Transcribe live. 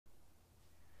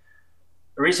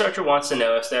researcher wants to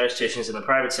know if statisticians in the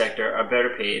private sector are better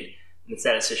paid than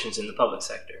statisticians in the public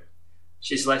sector.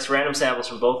 She selects random samples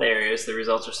from both areas. The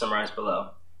results are summarized below.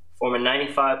 Form a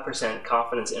 95%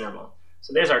 confidence interval.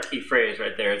 So there's our key phrase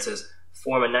right there. It says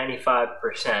form a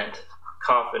 95%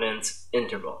 confidence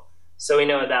interval. So we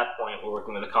know at that point we're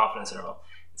working with a confidence interval.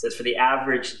 It says for the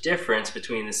average difference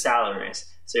between the salaries.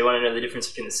 So you want to know the difference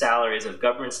between the salaries of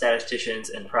government statisticians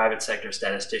and private sector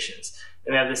statisticians.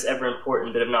 And we have this ever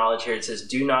important bit of knowledge here. It says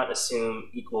do not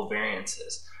assume equal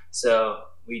variances. So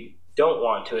we don't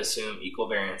want to assume equal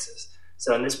variances.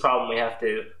 So in this problem, we have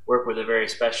to work with a very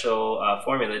special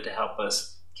formula to help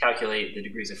us calculate the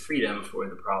degrees of freedom for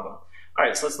the problem. All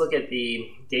right, so let's look at the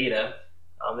data.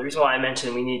 The reason why I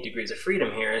mentioned we need degrees of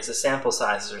freedom here is the sample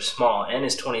sizes are small. N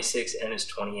is 26, N is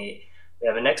 28. We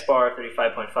have an X bar of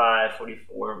 35.5,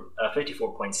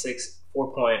 54.6,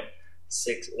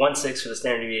 4.616 for the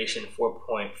standard deviation,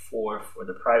 4.4 for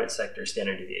the private sector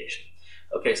standard deviation.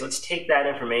 Okay, so let's take that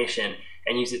information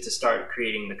and use it to start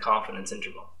creating the confidence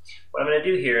interval. What I'm going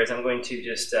to do here is I'm going to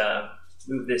just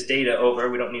move this data over.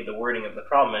 We don't need the wording of the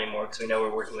problem anymore because we know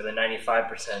we're working with a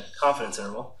 95% confidence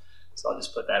interval. So I'll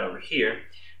just put that over here.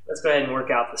 Let's go ahead and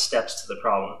work out the steps to the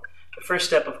problem. The first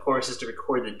step, of course, is to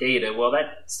record the data. Well,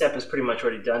 that step is pretty much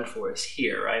already done for us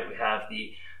here, right? We have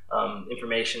the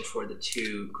information for the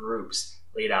two groups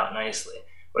laid out nicely.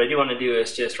 What I do want to do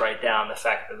is just write down the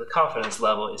fact that the confidence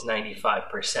level is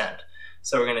 95%.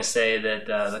 So we're going to say that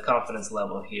the confidence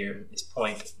level here is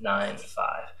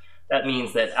 0.95. That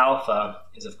means that alpha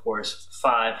is, of course,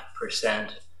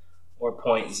 5% or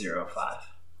 0.05.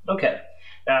 Okay.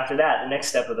 Now after that, the next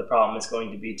step of the problem is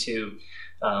going to be to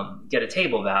get a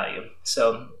table value.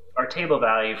 So our table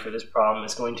value for this problem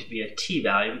is going to be a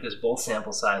t-value because both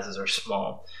sample sizes are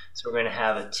small. So we're going to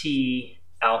have a t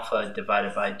alpha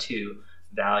divided by 2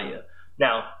 value.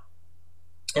 Now,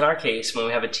 in our case, when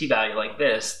we have a t-value like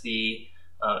this, the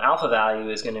alpha value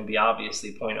is going to be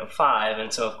obviously 0.05,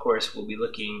 and so of course we'll be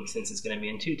looking, since it's going to be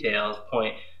in two tails,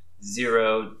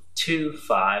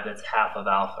 0.025, that's half of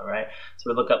alpha, right? So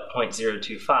we'll look up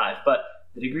 0.025, but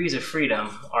the degrees of freedom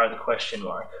are the question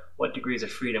mark. What degrees of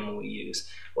freedom will we use?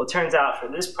 Well, it turns out for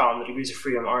this problem, the degrees of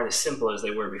freedom aren't as simple as they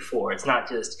were before. It's not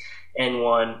just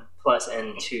n1 plus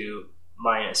n2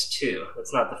 minus 2.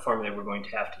 That's not the formula we're going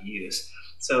to have to use.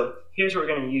 So here's what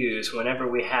we're going to use whenever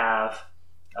we have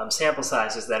sample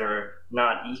sizes that are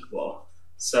not equal.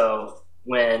 So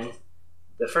when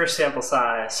the first sample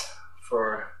size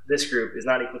for this group is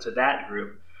not equal to that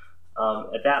group,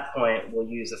 at that point we'll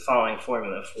use the following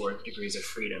formula for degrees of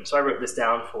freedom. So I wrote this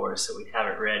down for us so we have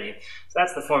it ready. So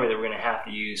that's the formula we're going to have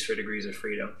to use for degrees of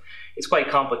freedom. It's quite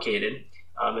complicated.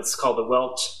 It's called the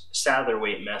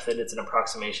Welch-Satherthwaite method. It's an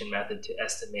approximation method to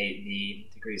estimate the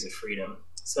degrees of freedom.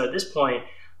 So at this point,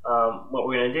 what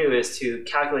we're going to do is to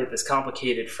calculate this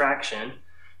complicated fraction,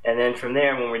 and then from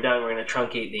there, when we're done, we're going to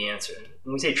truncate the answer.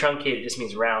 When we say truncate, it just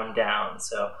means round down.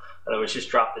 So in other words, just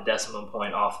drop the decimal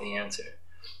point off the answer.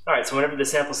 All right, so whenever the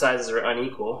sample sizes are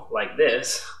unequal, like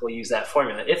this, we'll use that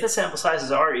formula. If the sample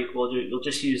sizes are equal, you'll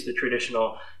just use the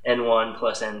traditional n1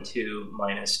 plus n2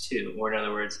 minus 2, or in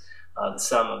other words, the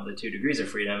sum of the two degrees of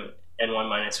freedom, n1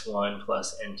 minus 1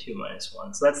 plus n2 minus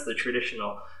 1. So that's the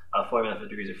traditional formula for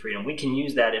degrees of freedom. We can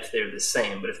use that if they're the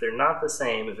same, but if they're not the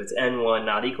same, if it's n1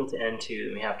 not equal to n2,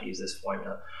 then we have to use this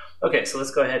formula. Okay, so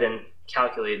let's go ahead and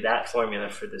calculate that formula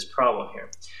for this problem here.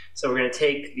 So we're going to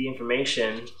take the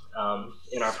information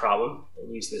in our problem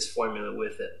and use this formula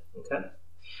with it. Okay.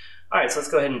 All right, so let's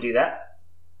go ahead and do that.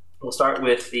 We'll start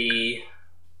with the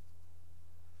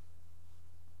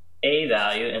A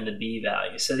value and the B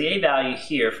value. So the A value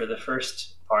here for the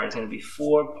first part is going to be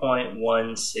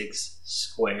 4.16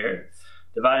 squared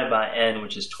divided by n,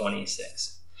 which is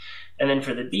 26. And then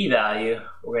for the B value,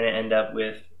 we're going to end up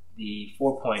with the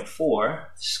 4.4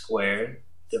 squared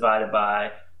divided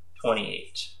by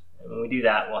 28. And when we do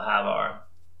that, we'll have our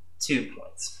 2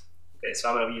 points. Okay, so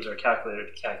I'm going to use our calculator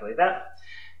to calculate that.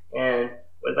 And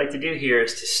what I'd like to do here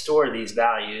is to store these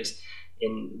values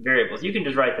in variables. You can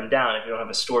just write them down if you don't have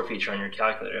a store feature on your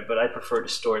calculator, but I prefer to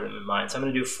store them in mine. So I'm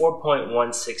going to do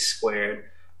 4.16 squared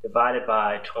divided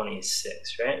by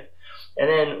 26, right? And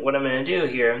then what I'm going to do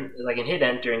here is I can hit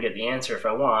enter and get the answer if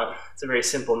I want. It's a very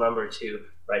simple number to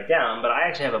write down, but I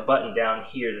actually have a button down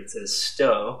here that says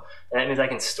stow, and that means I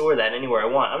can store that anywhere I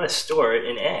want. I'm going to store it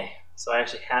in A, so I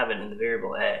actually have it in the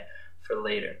variable A for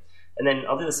later. And then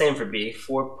I'll do the same for B,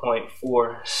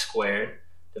 4.4 squared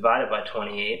divided by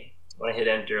 28. When I hit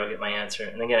enter, I'll get my answer.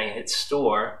 And again, I can hit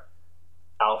store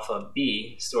alpha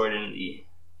B, stored in the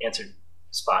answer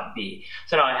spot B.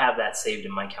 So now I have that saved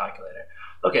in my calculator.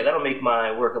 Okay, that'll make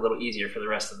my work a little easier for the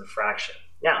rest of the fraction.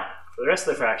 Now, for the rest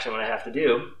of the fraction, what I have to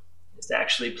do is to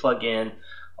actually plug in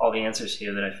all the answers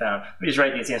here that I found. Let me just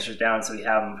write these answers down so we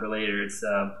have them for later. It's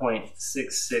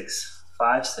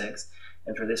 0.6656,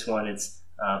 and for this one it's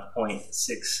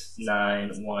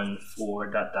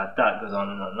 0.6914 dot dot dot, goes on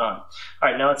and on and on. All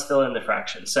right, now let's fill in the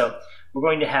fraction. So we're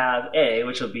going to have A,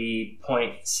 which will be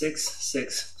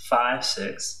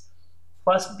 0.6656,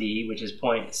 plus B, which is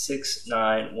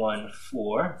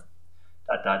 0.6914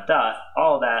 dot dot dot,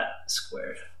 all that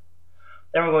squared.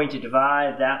 Then we're going to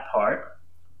divide that part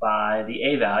by the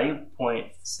A value,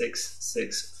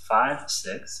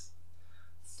 0.6656,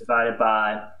 divided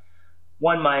by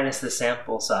 1 minus the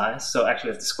sample size. So actually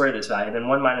we have to square this value. Then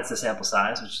 1 minus the sample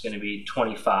size, which is going to be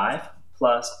 25,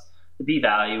 plus the B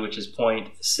value, which is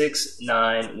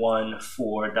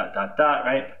 0.6914 dot dot dot,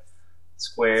 right?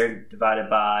 Squared divided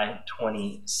by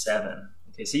 27.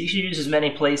 Okay, so you should use as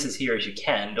many places here as you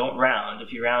can. Don't round.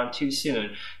 If you round too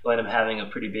soon, you'll end up having a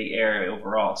pretty big error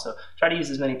overall. So try to use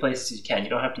as many places as you can. You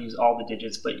don't have to use all the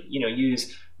digits, but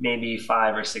use maybe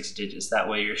 5 or 6 digits. That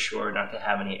way you're sure not to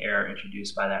have any error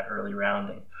introduced by that early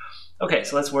rounding. Okay,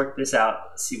 so let's work this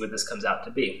out, see what this comes out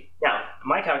to be. Now,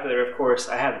 my calculator, of course,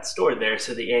 I have it stored there,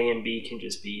 so the A and B can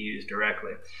just be used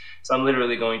directly. So I'm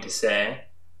literally going to say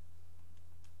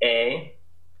A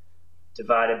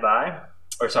divided by,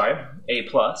 A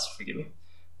plus, forgive me,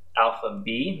 alpha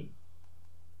B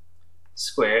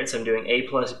squared. So I'm doing A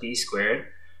plus B squared.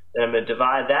 Then I'm going to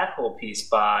divide that whole piece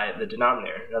by the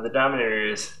denominator. Now the denominator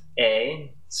is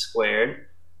A squared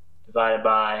divided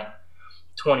by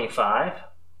 25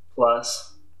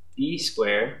 plus B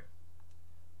squared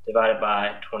divided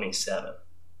by 27.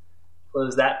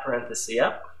 Close that parenthesis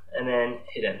up and then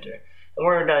hit enter. And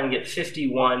we're done, get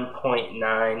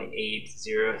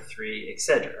 51.9803,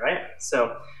 etc., right?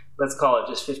 So let's call it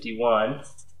just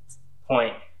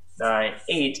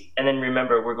 51.98, and then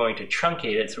remember we're going to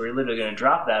truncate it, so we're literally going to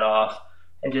drop that off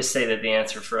and just say that the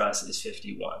answer for us is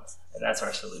 51, and that's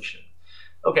our solution.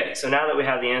 Okay, so now that we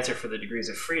have the answer for the degrees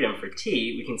of freedom for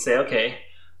t, we can say, okay,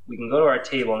 we can go to our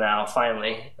table now,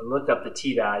 finally, and look up the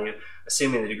t value,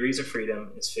 assuming the degrees of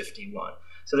freedom is 51.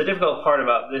 So the difficult part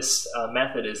about this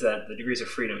method is that the degrees of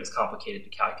freedom is complicated to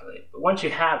calculate. But once you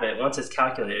have it, once it's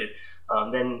calculated,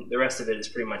 then the rest of it is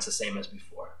pretty much the same as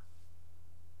before.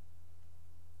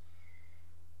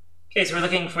 Okay, so we're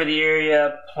looking for the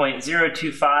area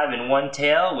 0.025 in one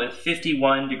tail with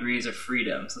 51 degrees of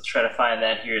freedom. So let's try to find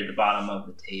that here at the bottom of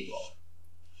the table.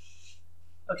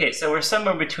 Okay, so we're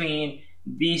somewhere between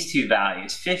these two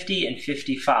values, 50 and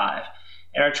 55.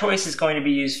 And our choice is going to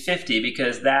be use 50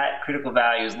 because that critical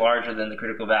value is larger than the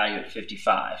critical value at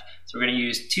 55. So we're going to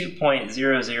use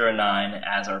 2.009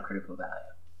 as our critical value.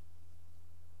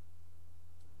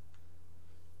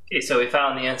 Okay, so we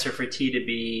found the answer for t to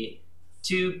be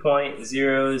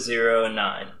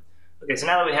 2.009. Okay, so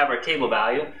now that we have our table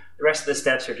value, the rest of the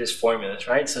steps are just formulas,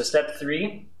 right? So step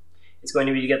 3 is going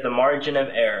to be to get the margin of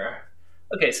error.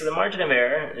 Okay, so the margin of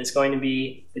error is going to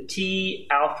be the t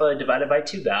alpha divided by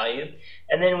 2 value,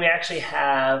 and then we actually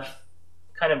have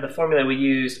kind of the formula we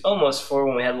used almost for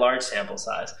when we had large sample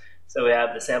size. So we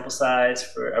have the sample size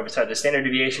for, the standard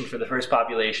deviation for the first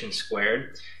population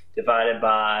squared divided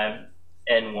by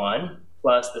n1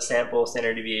 plus the sample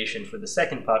standard deviation for the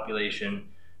second population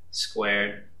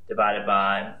squared divided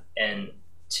by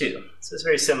n2. So it's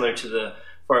very similar to the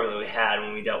formula we had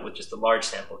when we dealt with just the large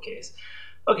sample case.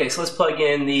 Okay, so let's plug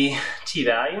in the t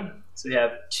value. So we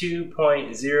have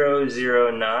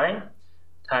 2.009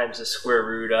 times the square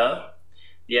root of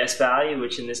the s value,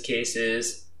 which in this case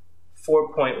is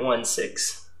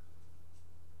 4.16.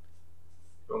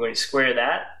 We're going to square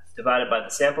that, divided by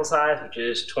the sample size, which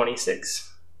is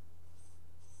 26,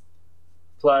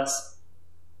 plus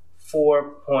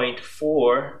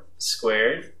 4.4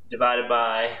 squared, divided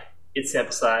by its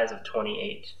sample size of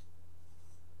 28.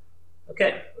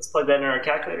 Okay, let's plug that in our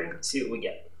calculator and see what we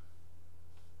get.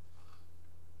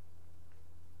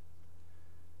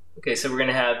 Okay, so we're going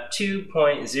to have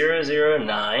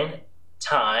 2.009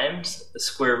 times the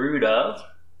square root of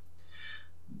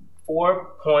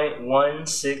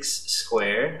 4.16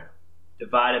 squared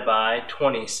divided by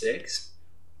 26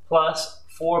 plus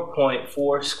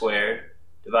 4.4 squared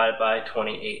divided by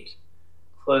 28.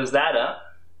 Close that up,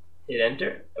 hit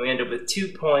enter, and we end up with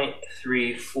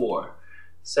 2.34.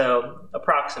 So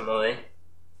approximately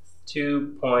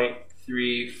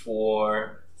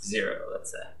 2.340,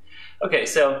 let's say. Okay,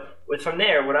 so from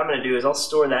there, what I'm going to do is I'll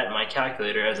store that in my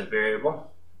calculator as a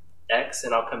variable, x,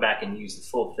 and I'll come back and use the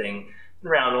full thing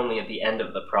and round only at the end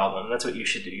of the problem. That's what you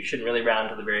should do. You shouldn't really round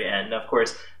to the very end. Now, of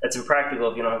course, that's impractical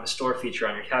if you don't have a store feature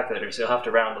on your calculator, so you'll have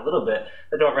to round a little bit,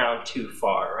 but don't round too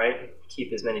far, right?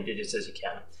 Keep as many digits as you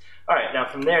can. All right, now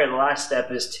from there, the last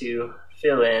step is to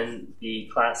fill in the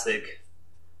classic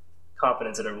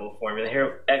confidence interval formula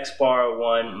here, x bar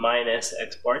 1 minus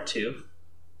x bar 2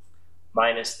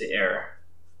 minus the error.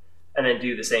 And then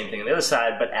do the same thing on the other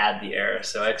side, but add the error.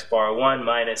 So x bar 1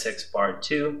 minus x bar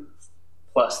 2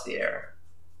 plus the error.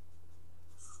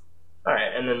 All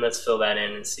right, and then let's fill that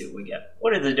in and see what we get.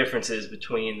 What are the differences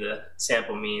between the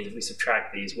sample means? If we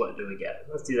subtract these, what do we get?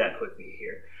 Let's do that quickly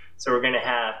here. So we're going to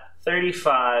have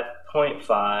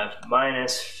 35.5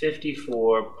 minus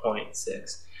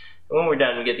 54.6. And when we're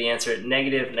done, we get the answer at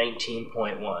negative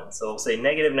 19.1. So we'll say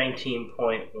negative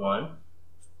 19.1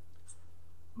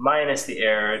 minus the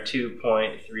error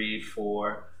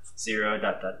 2.340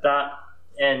 dot dot dot,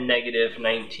 and negative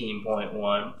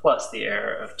 19.1 plus the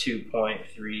error of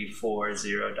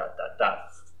 2.340 dot dot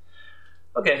dot.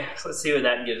 Okay, so let's see what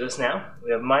that gives us now.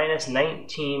 We have minus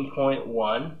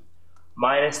 19.1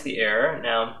 minus the error.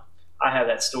 Now, I have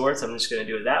that stored, so I'm just going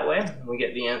to do it that way. We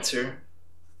get the answer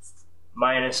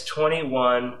minus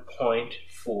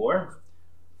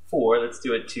 21.44. Let's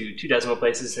do it to 2 decimal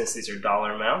places since these are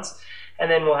dollar amounts. And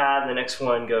then we'll have the next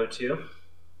one go to,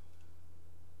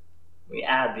 we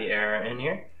add the error in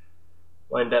here.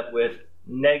 We'll end up with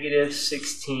negative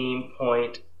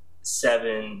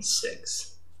 16.76.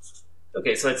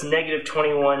 Okay, so that's negative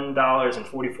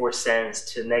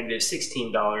 $21.44 to negative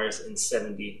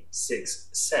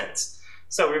 $16.76.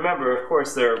 So remember, of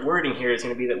course, the wording here is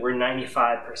going to be that we're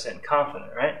 95%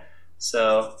 confident, right?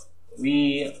 So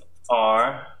we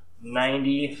are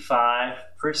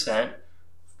 95%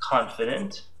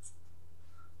 confident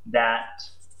that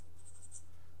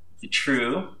the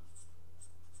true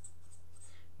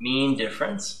mean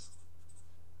difference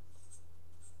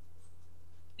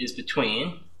is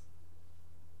between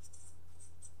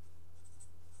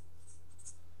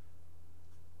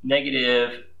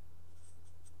negative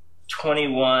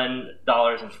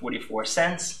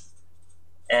 $21.44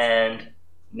 and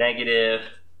negative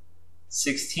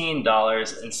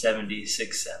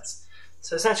 $16.76.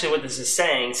 So essentially what this is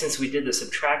saying, since we did the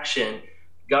subtraction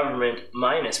government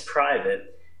minus private,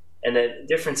 and the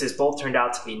differences both turned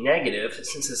out to be negative,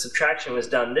 since the subtraction was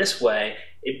done this way,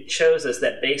 it shows us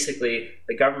that basically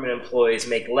the government employees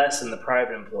make less than the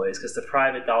private employees because the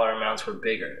private dollar amounts were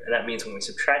bigger. And that means when we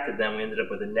subtracted them, we ended up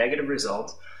with a negative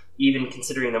result. Even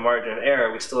considering the margin of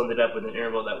error, we still ended up with an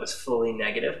interval that was fully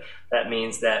negative. That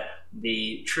means that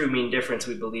the true mean difference,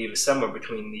 we believe, is somewhere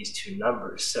between these two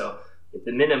numbers. So at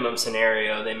the minimum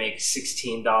scenario, they make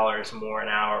 $16 more an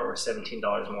hour or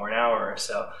 $17 more an hour or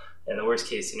so. In the worst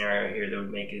case scenario here, they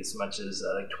would make as much as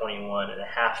like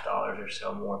 $21.50 or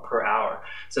so more per hour.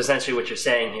 So essentially what you're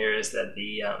saying here is that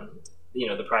the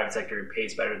the private sector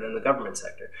pays better than the government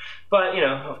sector. But,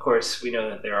 of course, we know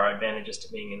that there are advantages to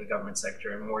being in the government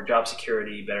sector, and more job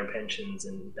security, better pensions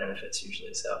and benefits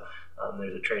usually. So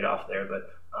there's a trade-off there.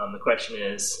 But the question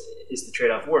is the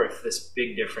trade-off worth this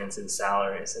big difference in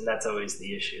salaries? And that's always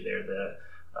the issue there. The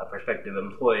prospective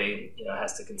employee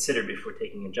has to consider before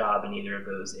taking a job in either of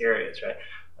those areas, right?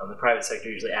 The private sector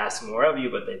usually asks more of you,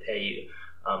 but they pay you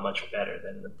much better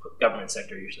than the government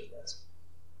sector usually does.